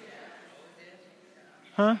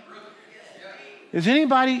 Huh? Is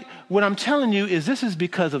anybody, what I'm telling you is this is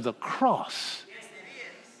because of the cross.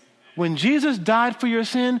 When Jesus died for your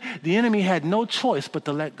sin, the enemy had no choice but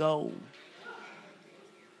to let go.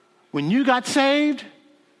 When you got saved,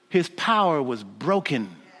 his power was broken.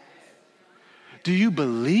 Do you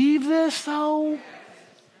believe this, though?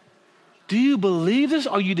 Do you believe this?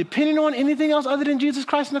 Are you depending on anything else other than Jesus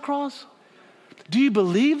Christ on the cross? Do you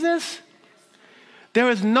believe this? There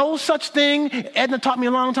is no such thing. Edna taught me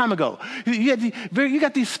a long time ago. You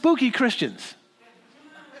got these spooky Christians.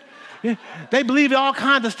 They believe in all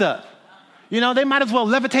kinds of stuff. They might as well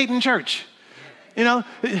levitate in church.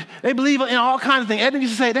 They believe in all kinds of things. Edna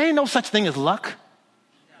used to say, there ain't no such thing as luck.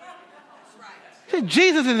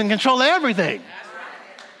 Jesus is in control of everything.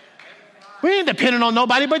 We ain't depending on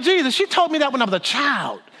nobody but Jesus. She told me that when I was a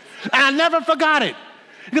child. And I never forgot it.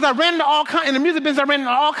 Because I ran into in the music business, I ran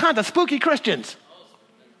into all kinds of spooky Christians.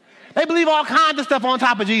 They believe all kinds of stuff on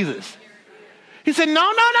top of Jesus. He said,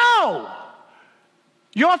 no.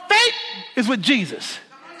 Your fate is with Jesus.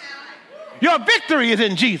 Your victory is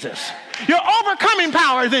in Jesus. Your overcoming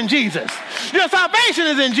power is in Jesus. Your salvation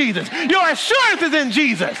is in Jesus. Your assurance is in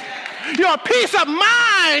Jesus. Your peace of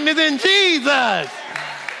mind is in Jesus.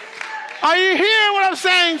 Are you hearing what I'm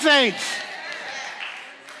saying, saints?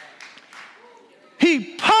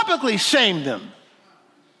 He publicly shamed them,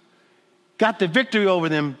 got the victory over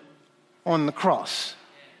them on the cross.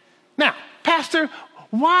 Now, Pastor,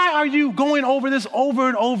 why are you going over this over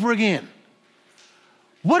and over again?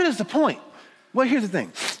 What is the point? Well, here's the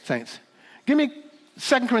thing, saints. Give me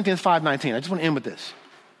 2 Corinthians 5:19. I just want to end with this.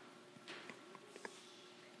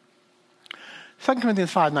 2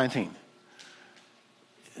 Corinthians 5:19.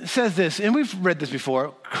 It says this, and we've read this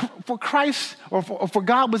before. For Christ, for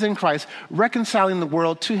God was in Christ, reconciling the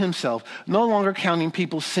world to himself, no longer counting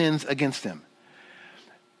people's sins against them.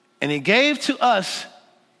 And he gave to us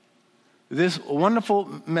this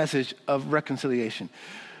wonderful message of reconciliation.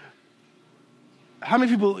 How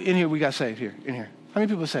many people in here we got saved here? In here, how many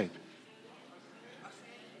people are saved?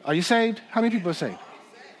 Are you saved? How many people are saved?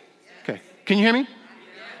 Okay, can you hear me?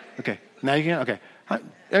 Okay, now you can. Okay,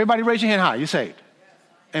 everybody, raise your hand high. You saved?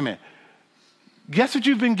 Amen. Guess what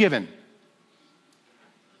you've been given?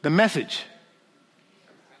 The message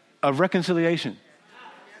of reconciliation.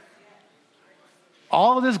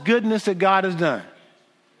 All of this goodness that God has done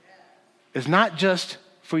is not just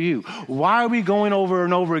for you. Why are we going over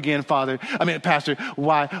and over again, Pastor,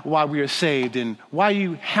 why we are saved and why are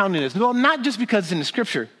you hounding us? Well, not just because it's in the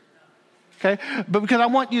scripture, okay, but because I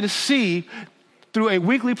want you to see through a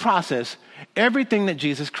weekly process everything that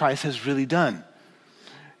Jesus Christ has really done.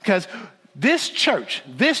 Because this church,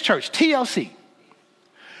 TLC,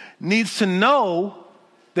 needs to know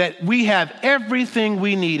that we have everything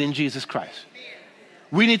we need in Jesus Christ.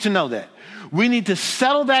 We need to know that. We need to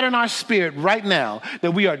settle that in our spirit right now,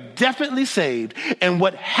 that we are definitely saved. And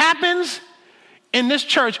what happens in this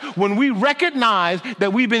church when we recognize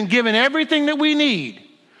that we've been given everything that we need,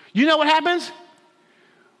 you know what happens?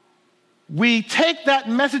 We take that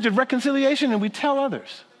message of reconciliation and we tell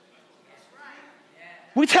others.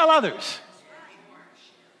 We tell others.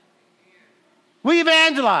 We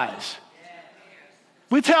evangelize.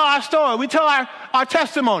 We tell our story. We tell our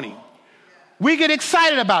testimony. We get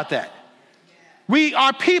excited about that. We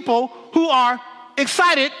are people who are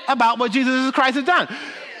excited about what Jesus Christ has done.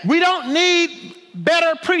 We don't need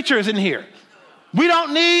better preachers in here. We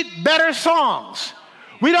don't need better songs.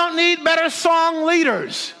 We don't need better song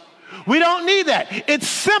leaders. We don't need that. It's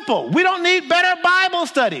simple. We don't need better Bible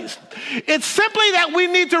studies. It's simply that we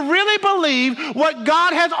need to really believe what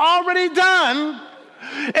God has already done,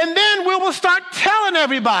 and then we will start telling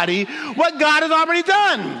everybody what God has already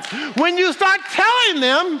done. When you start telling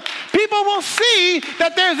them, people will see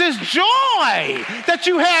that there's this joy that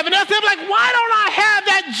you have, and they'll be like, why don't I have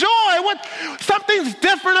that joy? Something's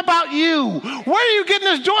different about you. Where are you getting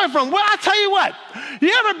this joy from? Well, I'll tell you what.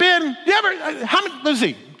 Let's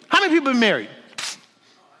see. How many people have been married?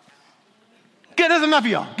 Good, there's enough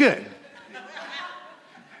of y'all. Good.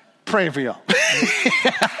 Praying for y'all.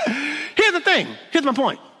 Here's the thing. Here's my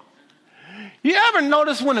point. You ever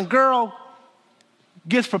notice when a girl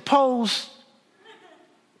gets proposed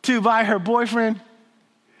to by her boyfriend?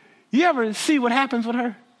 You ever see what happens with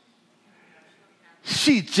her?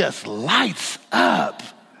 She just lights up.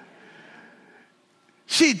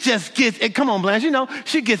 She just gets, come on, Blanche,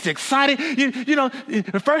 she gets excited.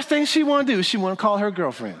 The first thing she want to do is she want to call her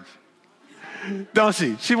girlfriends. Don't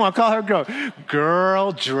she? She want to call her girl.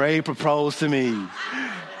 Girl, Dre proposed to me.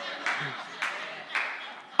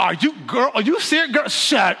 Are you serious? Girl,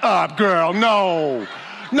 shut up, girl. No,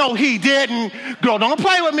 he didn't. Girl, don't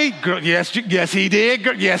play with me. Girl, yes, he did.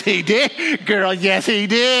 Girl, yes, he did. Girl, yes, he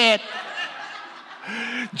did.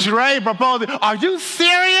 Dre proposed. Are you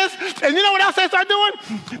serious? And you know what else they start doing?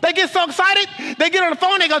 They get so excited, they get on the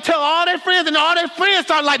phone, they go tell all their friends, and all their friends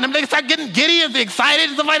start lighting them. They start getting giddy and excited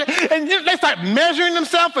and stuff like that. And they start measuring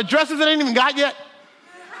themselves for dresses that they ain't even got yet.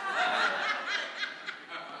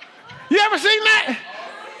 You ever seen that?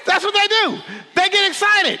 That's what they do. They get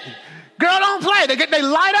excited. Girl, don't play. They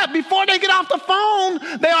light up before they get off the phone.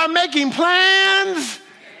 They are making plans.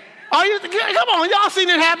 Come on, y'all seen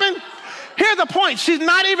it happen? Here's the point. She's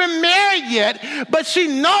not even married yet, but she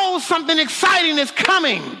knows something exciting is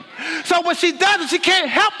coming. So what she does is she can't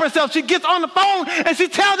help herself. She gets on the phone and she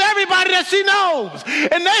tells everybody that she knows.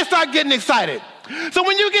 And they start getting excited. So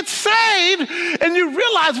when you get saved and you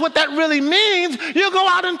realize what that really means, you go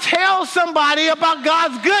out and tell somebody about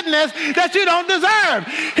God's goodness that you don't deserve.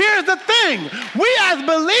 Here's the thing. We as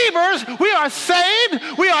believers, we are saved,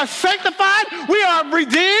 we are sanctified, we are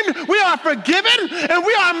redeemed, we are forgiven, and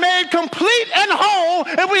we are made complete and whole,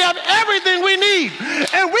 and we have everything we need.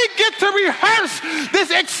 And we get to rehearse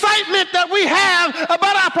this excitement that we have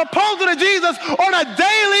about our proposal to Jesus on a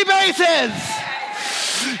daily basis.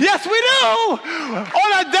 Yes, we do.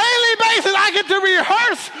 On a daily basis, I get to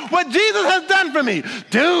rehearse what Jesus has done for me.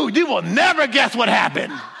 Dude, you will never guess what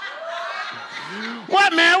happened.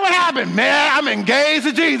 What, man? What happened? Man, I'm engaged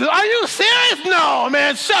to Jesus. Are you serious? No,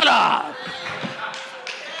 man, shut up.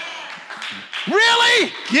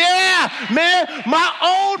 Really? Yeah, man, my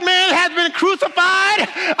old man has been crucified.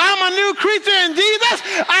 I'm a new creature in Jesus.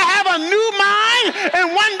 I have a new mind, and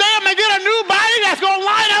one day I'm going to get a new body that's going to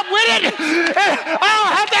line up with it. And I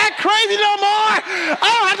don't have to act crazy no more. I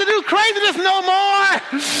don't have to do craziness no more.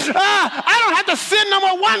 I don't have to sin no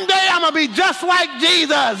more. One day I'm going to be just like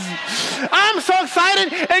Jesus. I'm so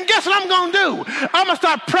excited, and guess what I'm going to do? I'm going to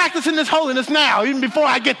start practicing this holiness now, even before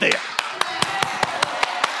I get there.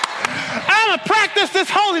 I'm going to practice this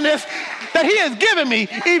holiness that he has given me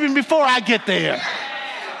even before I get there.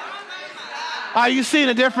 Are you seeing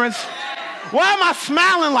the difference? Why am I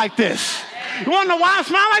smiling like this? You want to know why I'm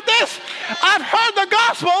smiling like this? I've heard the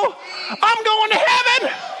gospel. I'm going to heaven,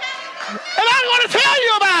 and I'm going to tell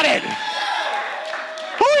you about it.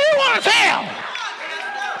 Who do you want to tell?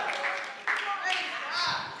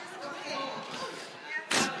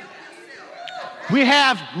 We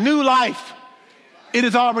have new life. It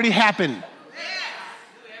has already happened.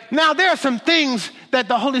 Now, there are some things that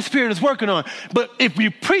the Holy Spirit is working on, but if we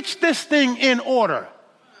preach this thing in order,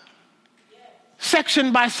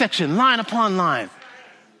 section by section, line upon line,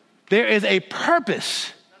 there is a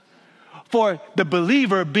purpose for the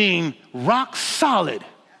believer being rock solid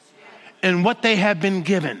in what they have been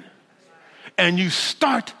given. And you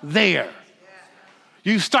start there.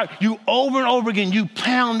 You over and over again, you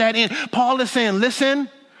pound that in. Paul is saying, listen,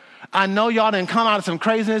 I know y'all didn't come out of some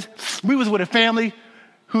craziness. We was with a family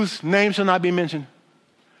whose name shall not be mentioned.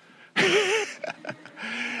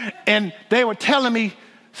 And they were telling me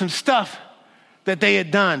some stuff that they had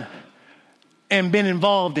done and been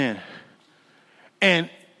involved in. And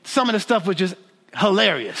some of the stuff was just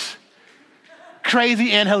hilarious.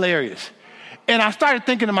 Crazy and hilarious. And I started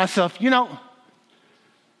thinking to myself, you know,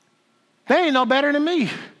 they ain't no better than me.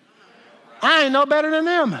 I ain't no better than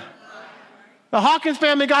them. The Hawkins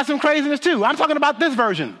family got some craziness too. I'm talking about this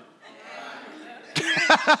version.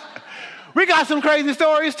 We got some crazy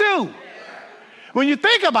stories too. When you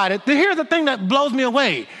think about it, here's the thing that blows me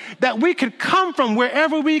away. That we could come from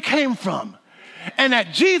wherever we came from. And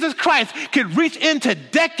that Jesus Christ could reach into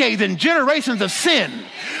decades and generations of sin.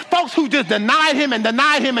 Folks who just denied him and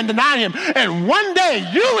denied him and denied him. And one day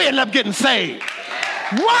you end up getting saved.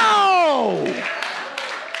 Whoa!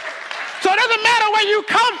 So it doesn't matter where you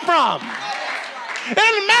come from. It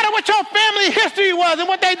doesn't matter what your family history was and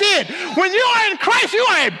what they did. When you are in Christ, you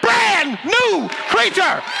are a brand new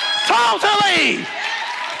creature. Totally.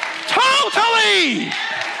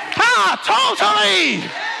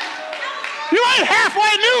 You ain't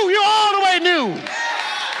halfway new. You're all the way new.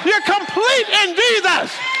 You're complete in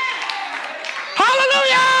Jesus.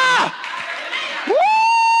 Hallelujah.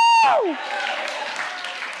 Woo!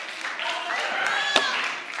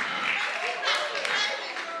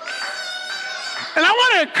 And I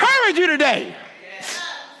want to encourage you today.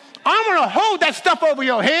 I'm going to hold that stuff over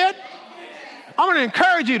your head. I'm going to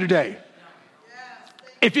encourage you today.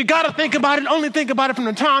 If you got to think about it, only think about it from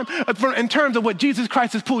the time, in terms of what Jesus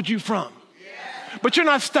Christ has pulled you from. But you're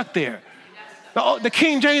not stuck there. The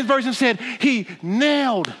King James Version said he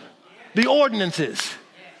nailed the ordinances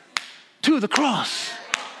to the cross.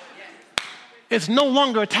 It's no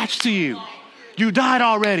longer attached to you. You died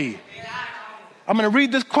already. I'm going to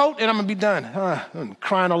read this quote and I'm going to be done. I'm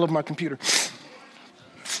crying all over my computer.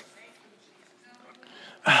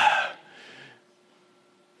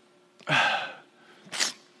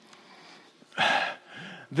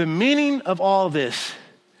 The meaning of all this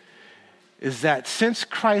is that since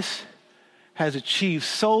Christ has achieved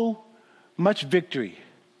so much victory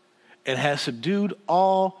and has subdued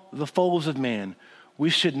all the foes of man, we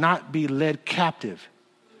should not be led captive,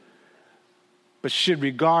 but should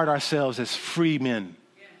regard ourselves as free men.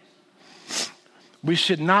 We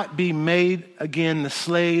should not be made again the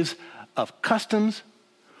slaves of customs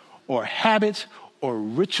or habits or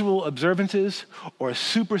ritual observances or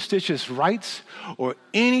superstitious rites or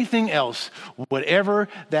anything else, whatever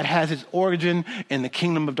that has its origin in the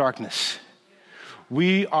kingdom of darkness.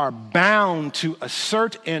 We are bound to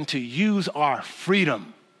assert and to use our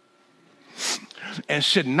freedom and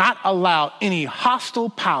should not allow any hostile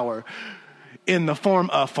power in the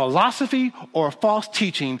form of philosophy or false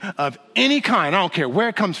teaching of any kind, I don't care where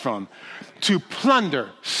it comes from, to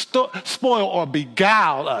plunder, spoil, or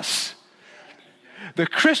beguile us. The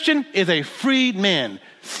Christian is a freed man.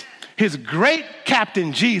 His great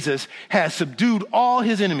captain, Jesus, has subdued all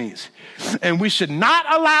his enemies, and we should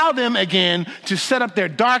not allow them again to set up their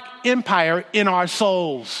dark empire in our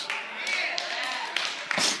souls.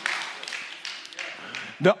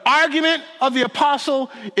 The argument of the apostle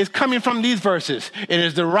is coming from these verses. It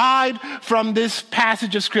is derived from this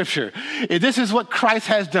passage of scripture. This is what Christ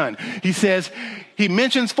has done. He says, he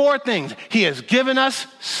mentions 4 things. He has given us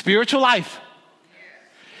spiritual life.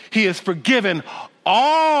 He has forgiven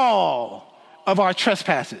all of our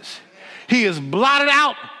trespasses. He has blotted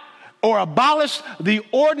out or abolished the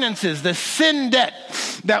ordinances, the sin debt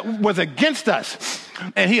that was against us.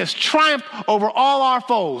 And he has triumphed over all our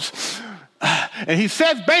foes. And he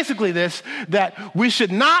says basically this, that we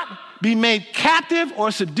should not be made captive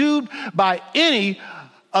or subdued by any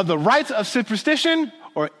of the rites of superstition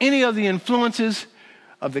or any of the influences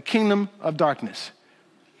of the kingdom of darkness.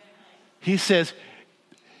 He says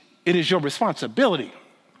it is your responsibility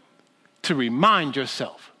to remind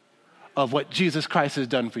yourself of what Jesus Christ has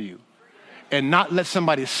done for you and not let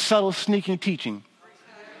somebody's subtle, sneaking teaching,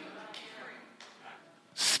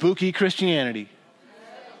 spooky Christianity,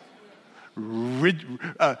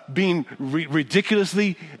 being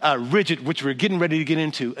ridiculously rigid, which we're getting ready to get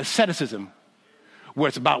into, asceticism, where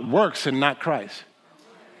it's about works and not Christ.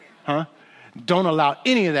 Don't allow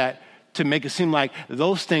any of that to make it seem like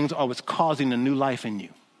those things are what's causing a new life in you.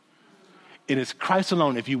 It is Christ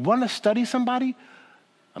alone. If you want to study somebody,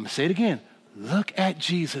 I'm going to say it again. Look at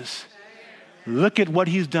Jesus. Look at what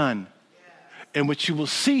he's done. And what you will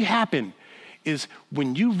see happen is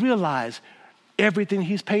when you realize everything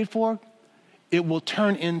he's paid for, it will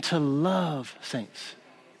turn into love, saints.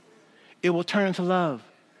 It will turn into love.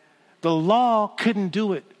 The law couldn't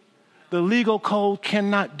do it. The legal code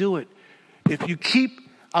cannot do it. If you keep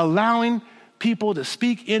allowing people to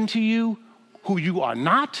speak into you who you are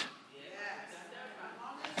not,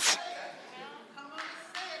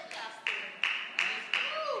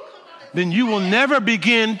 then you will never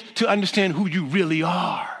begin to understand who you really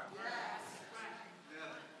are.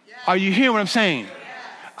 Are you hearing what I'm saying?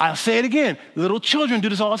 I'll say it again. Little children do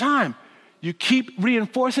this all the time. You keep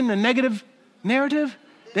reinforcing the negative narrative,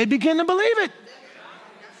 they begin to believe it.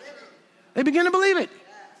 They begin to believe it.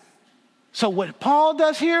 So what Paul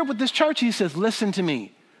does here with this church, he says, listen to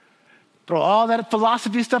me. Throw all that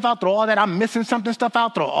philosophy stuff out. Throw all that I'm missing something stuff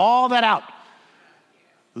out. Throw all that out.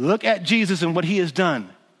 Look at Jesus and what he has done.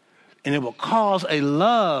 And it will cause a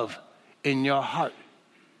love in your heart.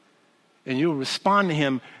 And you'll respond to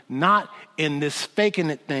him not in this faking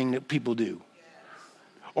it thing that people do.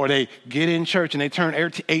 Or they get in church and they turn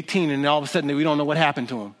 18 and all of a sudden we don't know what happened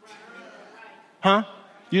to them. Huh?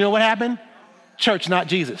 You know what happened? Church, not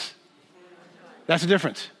Jesus. That's the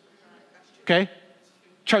difference. Okay?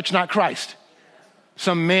 Church, not Christ.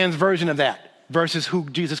 Some man's version of that versus who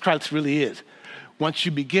Jesus Christ really is. Once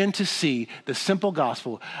you begin to see the simple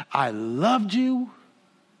gospel, I loved you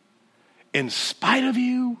in spite of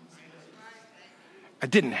you. I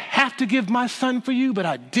didn't have to give my son for you, but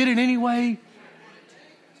I did it anyway.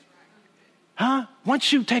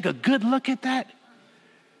 Once you take a good look at that,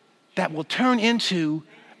 that will turn into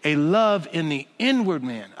a love in the inward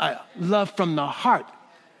man, a love from the heart,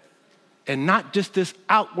 and not just this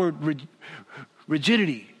outward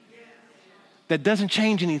rigidity that doesn't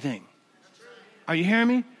change anything. Are you hearing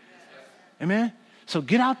me? Amen? So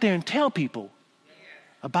get out there and tell people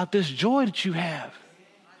about this joy that you have.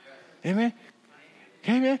 Amen?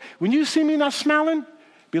 Okay, man? When you see me not smiling,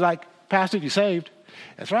 be like, Pastor, you saved.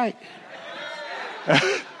 That's right.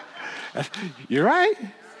 You're right.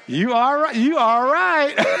 You are right. You are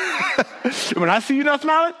right. When I see you not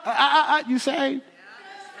smiling, you saved.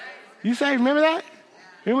 You saved. Remember that?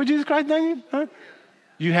 Remember what Jesus Christ done you? Huh?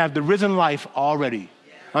 You have the risen life already.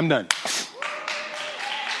 I'm done.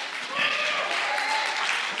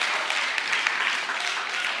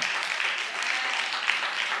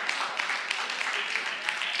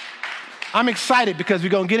 I'm excited because we're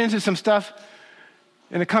going to get into some stuff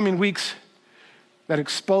in the coming weeks that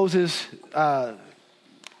exposes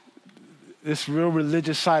this real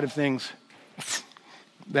religious side of things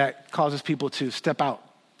that causes people to step out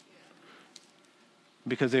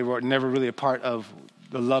because they were never really a part of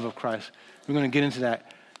the love of Christ. We're going to get into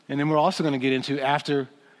that. And then we're also going to get into, after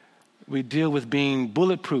we deal with being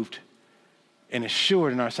bulletproofed and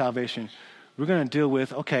assured in our salvation, we're going to deal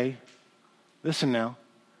with, okay, listen now,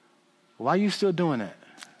 why are you still doing that?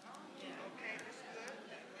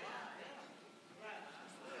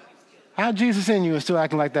 How Jesus in you is still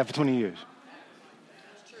acting like that for 20 years?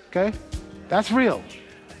 Okay? That's real.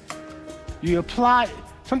 You apply,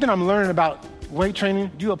 something I'm learning about weight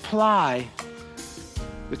training, you apply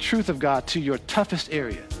the truth of God to your toughest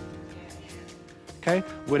area. okay?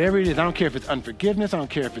 Whatever it is, I don't care if it's unforgiveness, I don't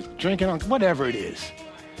care if it's drinking, whatever it is,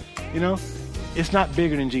 it's not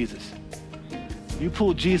bigger than Jesus. You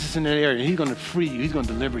pull Jesus in that area, he's going to free you. He's going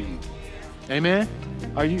to deliver you. Amen?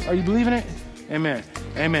 Are you believing it? Amen.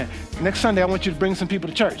 Amen. Next Sunday, I want you to bring some people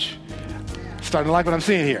to church. Starting to like what I'm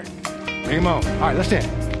seeing here. Bring them on. All right, let's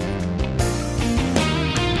stand.